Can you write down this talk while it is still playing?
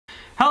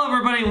Hello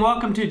everybody and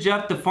welcome to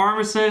Jeff the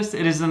Pharmacist.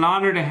 It is an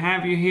honor to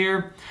have you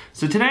here.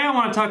 So today I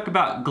want to talk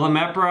about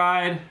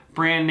Glimepiride,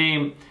 brand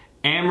name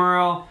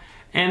Amaryl.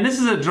 And this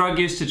is a drug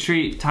used to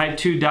treat type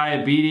 2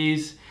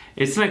 diabetes.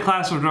 It's in a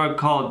class of drug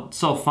called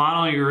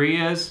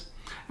Sulfonylureas.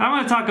 And I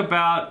want to talk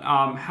about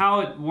how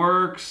it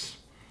works,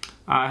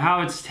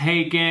 how it's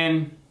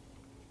taken,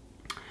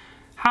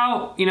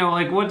 how,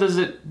 what does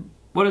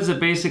it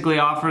basically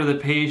offer to the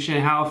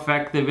patient, how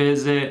effective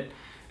is it,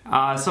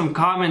 some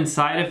common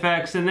side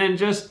effects, and then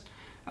just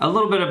a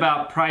little bit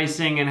about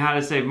pricing and how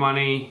to save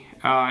money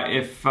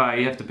if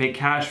you have to pay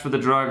cash for the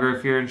drug or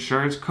if your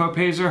insurance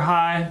copays are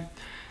high.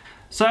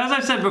 So as I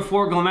said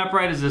before,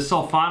 Glimepiride is a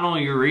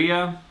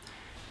sulfonylurea,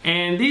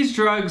 and these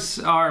drugs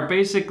are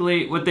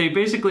basically, what they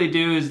basically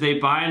do is they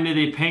bind to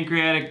the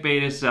pancreatic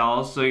beta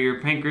cells. So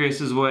your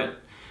pancreas is what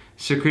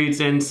secretes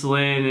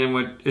insulin,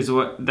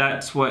 and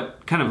that's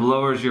what kind of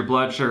lowers your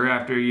blood sugar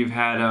after you've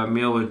had a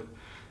meal with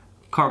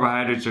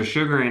carbohydrates or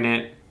sugar in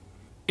it.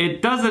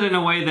 It does it in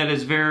a way that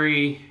is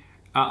very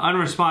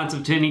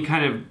unresponsive to any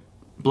kind of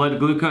blood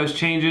glucose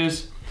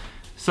changes.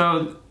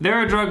 So there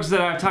are drugs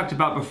that I've talked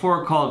about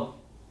before called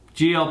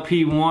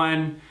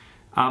GLP-1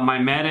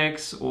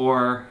 mimetics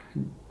or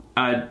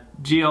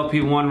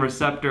GLP-1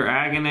 receptor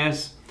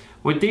agonists.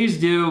 What these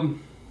do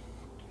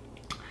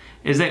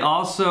is they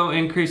also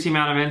increase the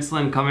amount of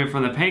insulin coming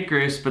from the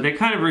pancreas, but they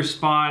kind of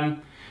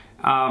respond,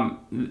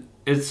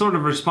 it's sort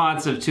of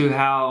responsive to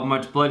how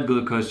much blood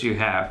glucose you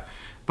have.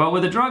 But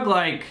with a drug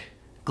like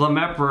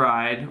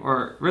Glimepiride,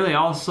 or really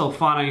all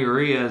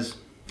sulfonylureas,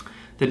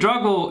 the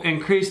drug will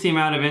increase the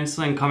amount of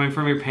insulin coming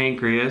from your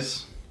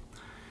pancreas,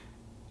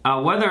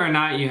 whether or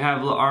not you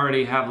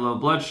already have low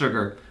blood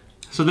sugar.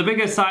 So the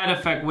biggest side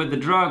effect with the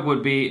drug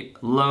would be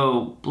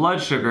low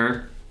blood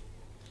sugar.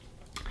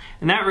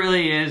 And that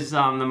really is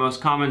the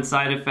most common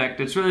side effect.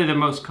 It's really the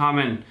most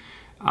common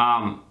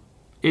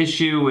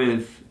issue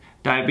with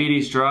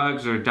diabetes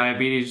drugs or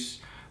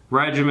diabetes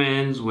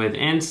regimens with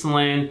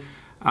insulin,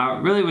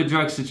 really with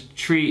drugs to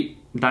treat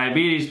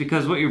diabetes,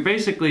 because what you're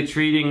basically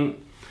treating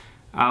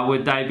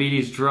with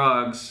diabetes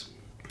drugs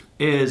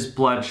is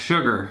blood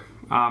sugar.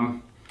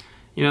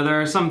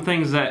 There are some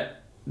things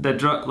that the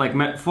drug, like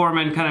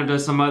Metformin, kind of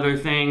does some other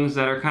things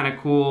that are kind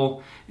of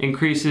cool,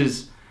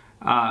 increases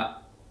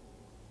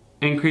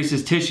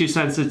tissue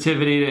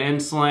sensitivity to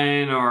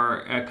insulin,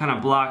 or kind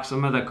of blocks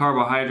some of the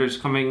carbohydrates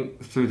coming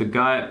through the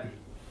gut.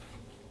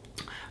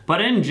 But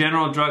in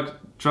general,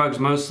 drugs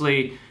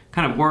mostly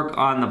kind of work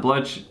on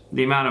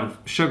the amount of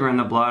sugar in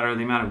the blood, or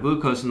the amount of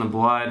glucose in the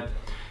blood.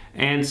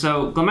 And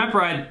so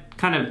Glimepiride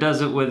kind of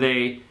does it with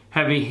a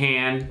heavy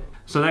hand,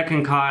 so that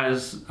can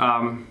cause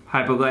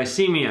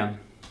hypoglycemia.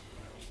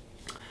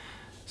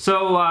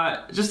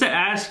 So just to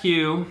ask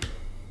you,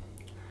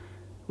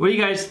 what do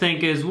you guys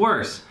think is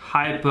worse,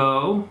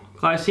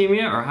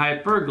 hypoglycemia or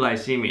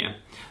hyperglycemia?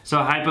 So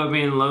hypo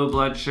being low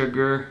blood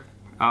sugar,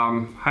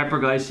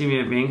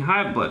 hyperglycemia being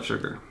high blood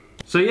sugar.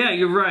 So yeah,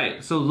 you're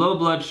right. So low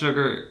blood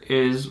sugar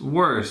is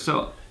worse.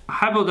 So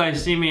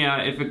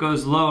hypoglycemia, if it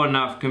goes low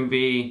enough, can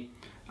be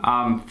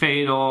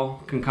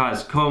fatal, can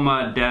cause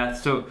coma,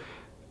 death. So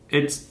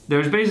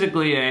there's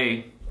basically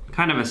a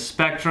kind of a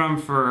spectrum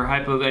for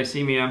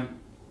hypoglycemia.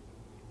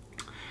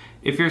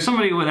 If you're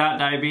somebody without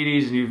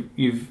diabetes and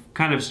you've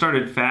kind of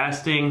started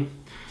fasting,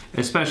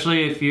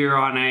 especially if you're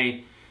on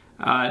a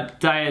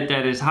diet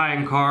that is high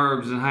in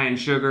carbs and high in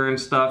sugar and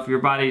stuff, your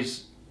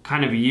body's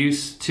kind of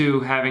used to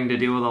having to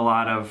deal with a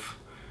lot of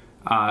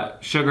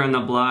sugar in the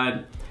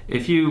blood.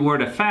 If you were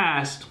to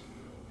fast,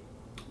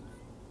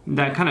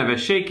 that kind of a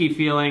shaky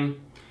feeling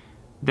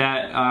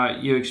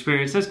that you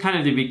experience, that's kind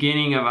of the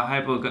beginning of a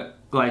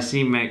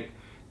hypoglycemic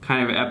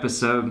kind of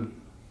episode.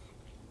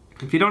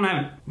 If you don't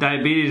have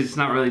diabetes, it's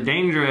not really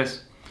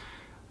dangerous.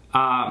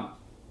 But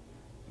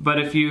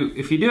if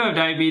you do have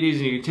diabetes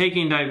and you're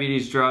taking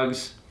diabetes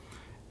drugs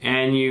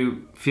and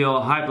you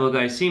feel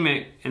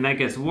hypoglycemic and that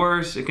gets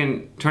worse, it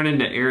can turn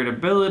into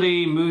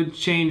irritability, mood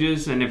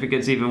changes, and if it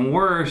gets even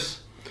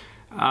worse,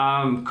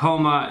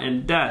 coma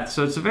and death.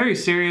 So it's a very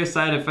serious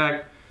side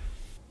effect.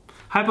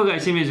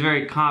 Hypoglycemia is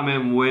very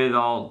common with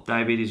all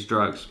diabetes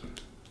drugs.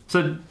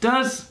 So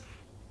does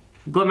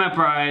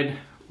Glimepiride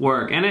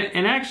work? And it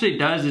actually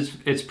does.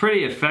 It's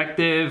pretty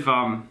effective.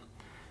 I'll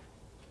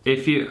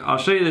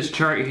show you this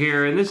chart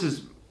here, and this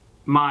is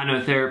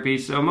monotherapy.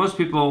 So most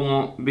people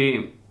won't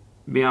be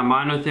on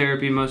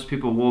monotherapy. Most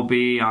people will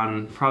be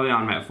probably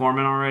on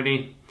Metformin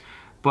already.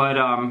 But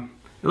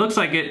it looks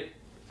like it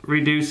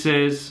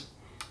reduces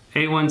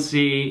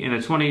A1C in a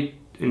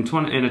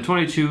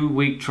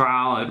 22-week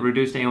trial. It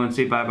reduced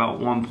A1C by about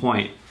 1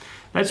 point.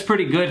 That's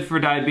pretty good for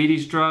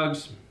diabetes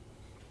drugs,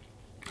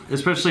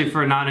 especially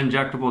for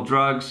non-injectable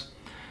drugs.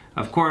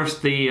 Of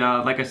course,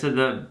 like I said,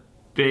 the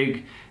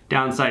big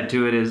downside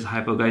to it is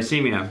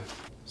hypoglycemia.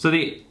 So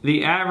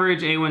the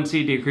average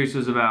A1C decrease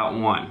was about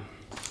 1.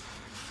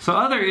 So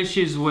other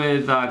issues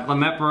with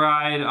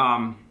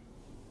Glimepiride,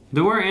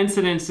 there were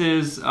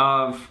incidences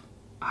of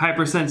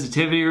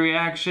hypersensitivity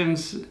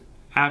reactions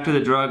after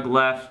the drug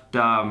left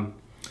the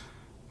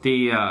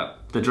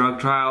the drug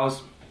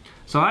trials.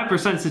 So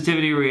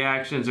hypersensitivity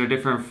reactions are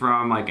different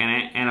from like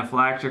an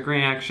anaphylactic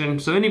reaction.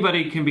 So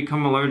anybody can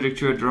become allergic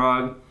to a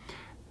drug,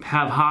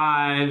 have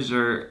hives,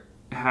 or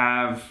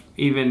have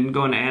even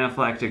go into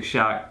anaphylactic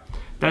shock.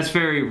 That's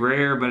very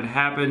rare, but it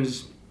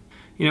happens.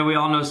 You know, we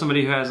all know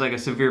somebody who has like a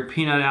severe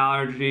peanut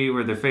allergy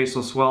where their face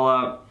will swell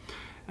up.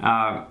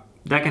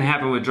 That can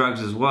happen with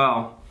drugs as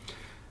well.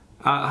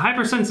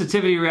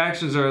 Hypersensitivity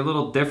reactions are a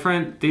little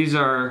different. These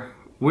are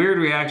weird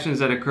reactions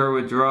that occur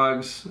with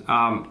drugs.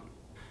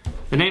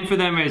 The name for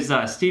them is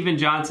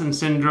Stevens-Johnson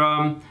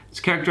syndrome. It's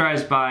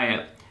characterized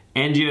by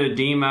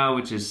angioedema,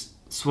 which is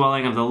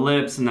swelling of the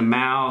lips and the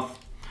mouth.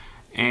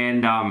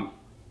 And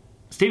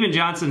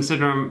Stevens-Johnson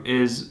syndrome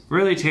is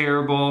really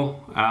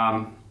terrible.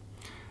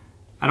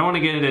 I don't want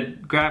to get into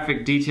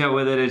graphic detail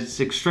with it. It's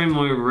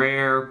extremely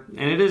rare,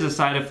 and it is a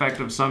side effect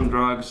of some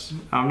drugs,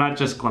 not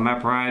just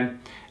Glimepiride.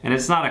 And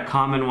it's not a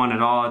common one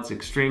at all. It's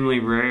extremely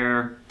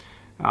rare.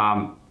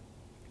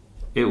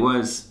 It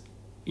was,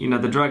 you know,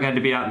 the drug had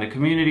to be out in the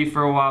community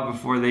for a while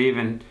before they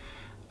even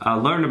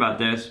learned about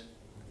this.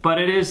 But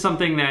it is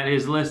something that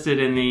is listed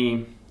in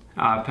the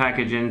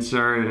package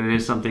insert, and it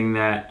is something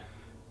that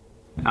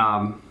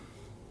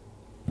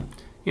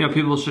you know,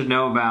 people should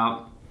know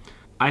about.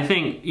 I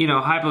think, you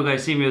know,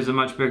 hypoglycemia is a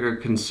much bigger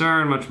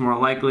concern, much more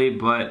likely,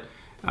 but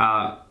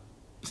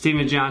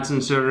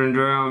Stevens-Johnson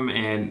syndrome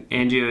and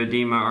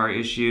angioedema are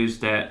issues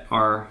that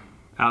are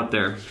out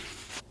there.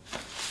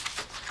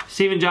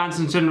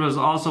 Stevens-Johnson syndrome is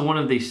also one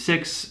of the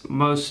 6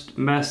 most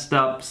messed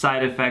up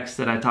side effects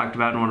that I talked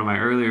about in one of my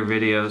earlier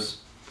videos,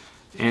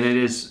 and it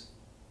is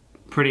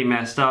pretty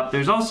messed up.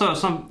 There's also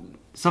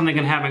something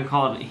can happen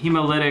called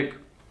hemolytic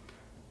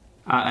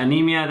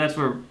anemia. That's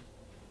where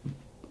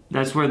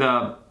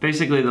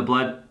basically the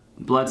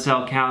blood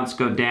cell counts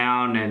go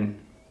down and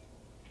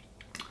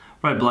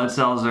red blood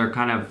cells are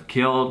kind of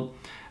killed.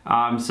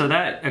 So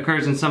that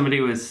occurs in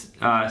somebody with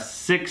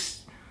 6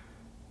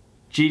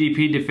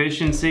 GDP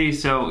deficiency.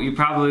 So you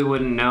probably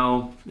wouldn't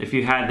know if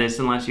you had this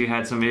unless you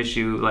had some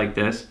issue like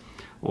this,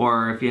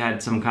 or if you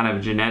had some kind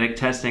of genetic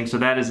testing. So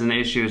that is an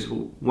issue as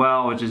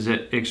well, which is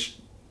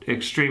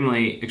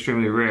extremely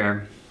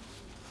rare.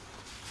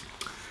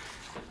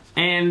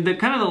 And the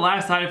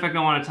last side effect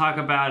I want to talk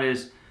about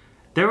is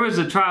there was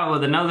a trial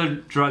with another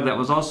drug that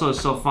was also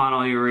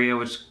sulfonylurea,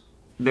 which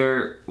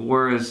there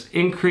was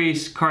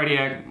increased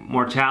cardiac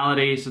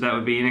mortality, so that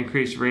would be an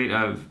increased rate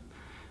of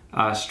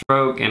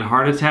stroke and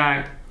heart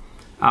attack.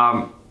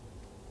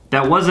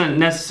 That wasn't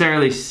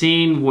necessarily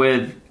seen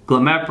with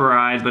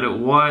Glimepiride, but it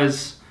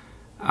was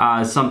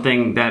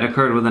something that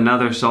occurred with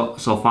another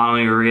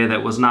sulfonylurea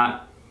that was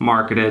not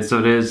marketed, so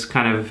it is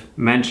kind of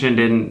mentioned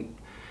in,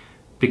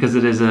 because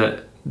it is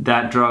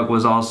that drug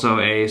was also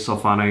a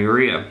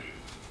sulfonylurea.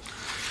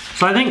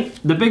 So I think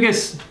the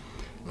biggest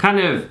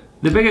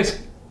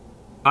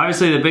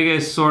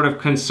sort of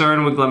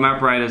concern with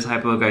Glimepiride is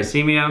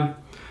hypoglycemia.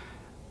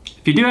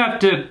 If you do have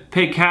to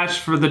pay cash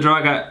for the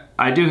drug,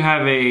 I do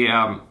have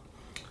a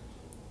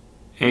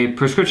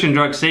prescription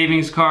drug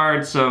savings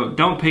card, so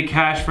don't pay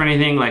cash for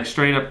anything like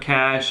straight up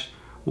cash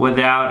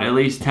without at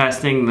least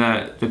testing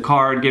the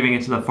card, giving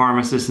it to the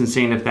pharmacist and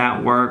seeing if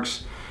that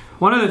works.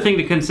 One other thing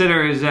to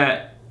consider is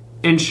that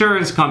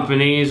insurance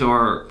companies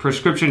or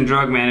prescription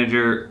drug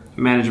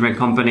management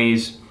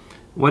companies,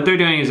 what they're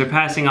doing is they're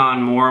passing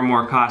on more and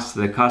more costs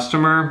to the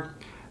customer.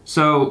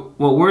 So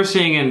what we're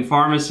seeing in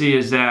pharmacy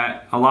is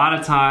that a lot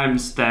of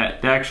times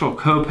that the actual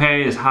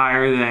copay is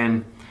higher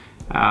than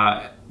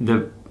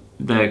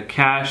the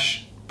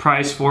cash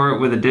price for it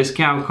with a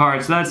discount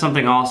card. So that's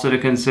something also to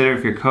consider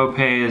if your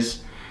copay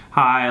is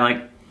high.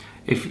 Like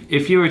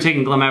if you were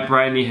taking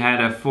Glimepiride and you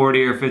had a $40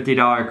 or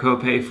 $50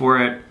 copay for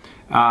it,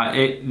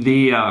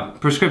 the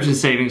prescription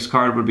savings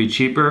card would be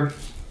cheaper.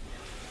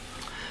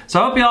 So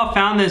I hope you all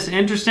found this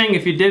interesting.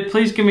 If you did,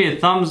 please give me a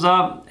thumbs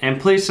up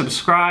and please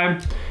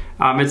subscribe.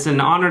 It's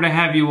an honor to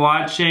have you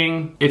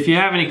watching. If you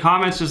have any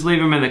comments, just leave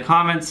them in the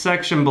comments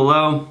section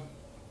below.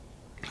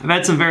 I've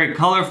had some very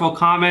colorful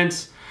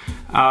comments.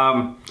 You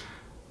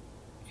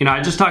know,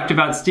 I just talked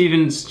about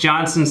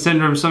Stevens-Johnson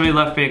syndrome. Somebody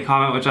left me a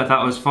comment which I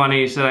thought was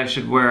funny. He said I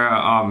should wear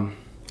a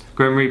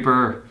Grim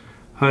Reaper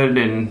hood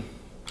and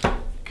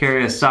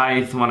carry a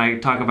scythe when I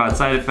talk about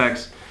side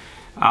effects.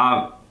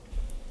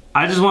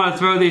 I just want to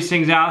throw these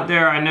things out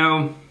there. I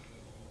know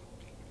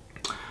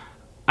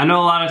a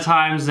lot of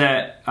times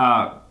that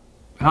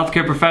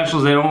healthcare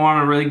professionals, they don't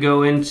want to really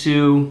go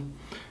into,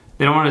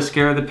 they don't want to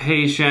scare the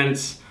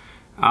patients.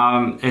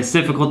 It's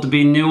difficult to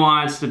be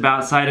nuanced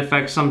about side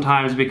effects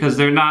sometimes because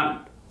they're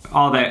not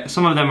all that,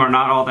 some of them are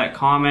not all that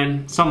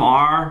common. Some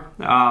are,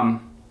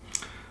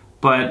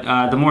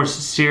 but the more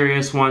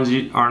serious ones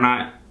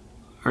are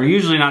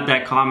usually not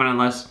that common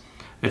unless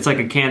it's like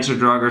a cancer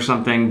drug or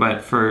something.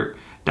 But for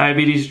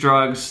diabetes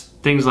drugs,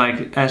 things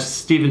like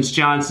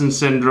Stevens-Johnson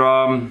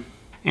syndrome,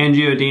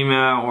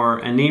 angioedema, or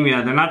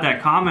anemia, they're not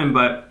that common,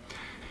 but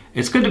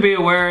it's good to be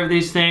aware of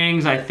these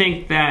things. I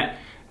think that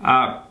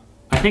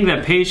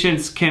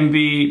patients can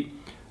be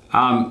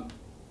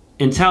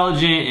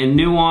intelligent and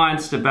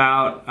nuanced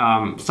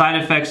about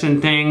side effects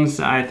and things.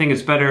 I think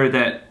it's better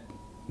that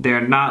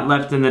they're not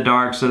left in the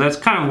dark. So that's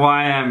kind of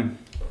why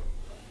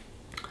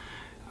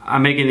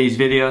I'm making these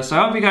videos. So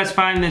I hope you guys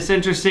find this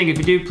interesting. If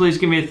you do, please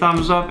give me a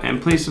thumbs up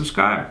and please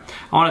subscribe.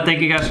 I want to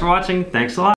thank you guys for watching. Thanks a lot.